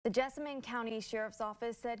The Jessamine County Sheriff's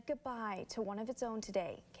Office said goodbye to one of its own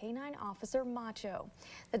today, K-9 officer Macho.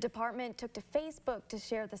 The department took to Facebook to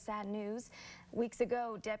share the sad news. Weeks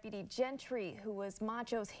ago, Deputy Gentry, who was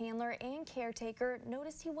Macho's handler and caretaker,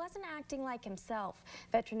 noticed he wasn't acting like himself.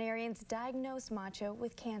 Veterinarians diagnosed Macho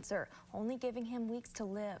with cancer, only giving him weeks to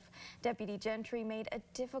live. Deputy Gentry made a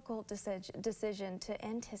difficult decision to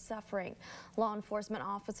end his suffering. Law enforcement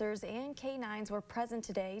officers and K-9s were present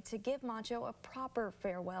today to give Macho a proper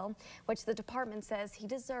farewell, which the department says he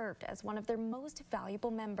deserved as one of their most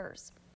valuable members.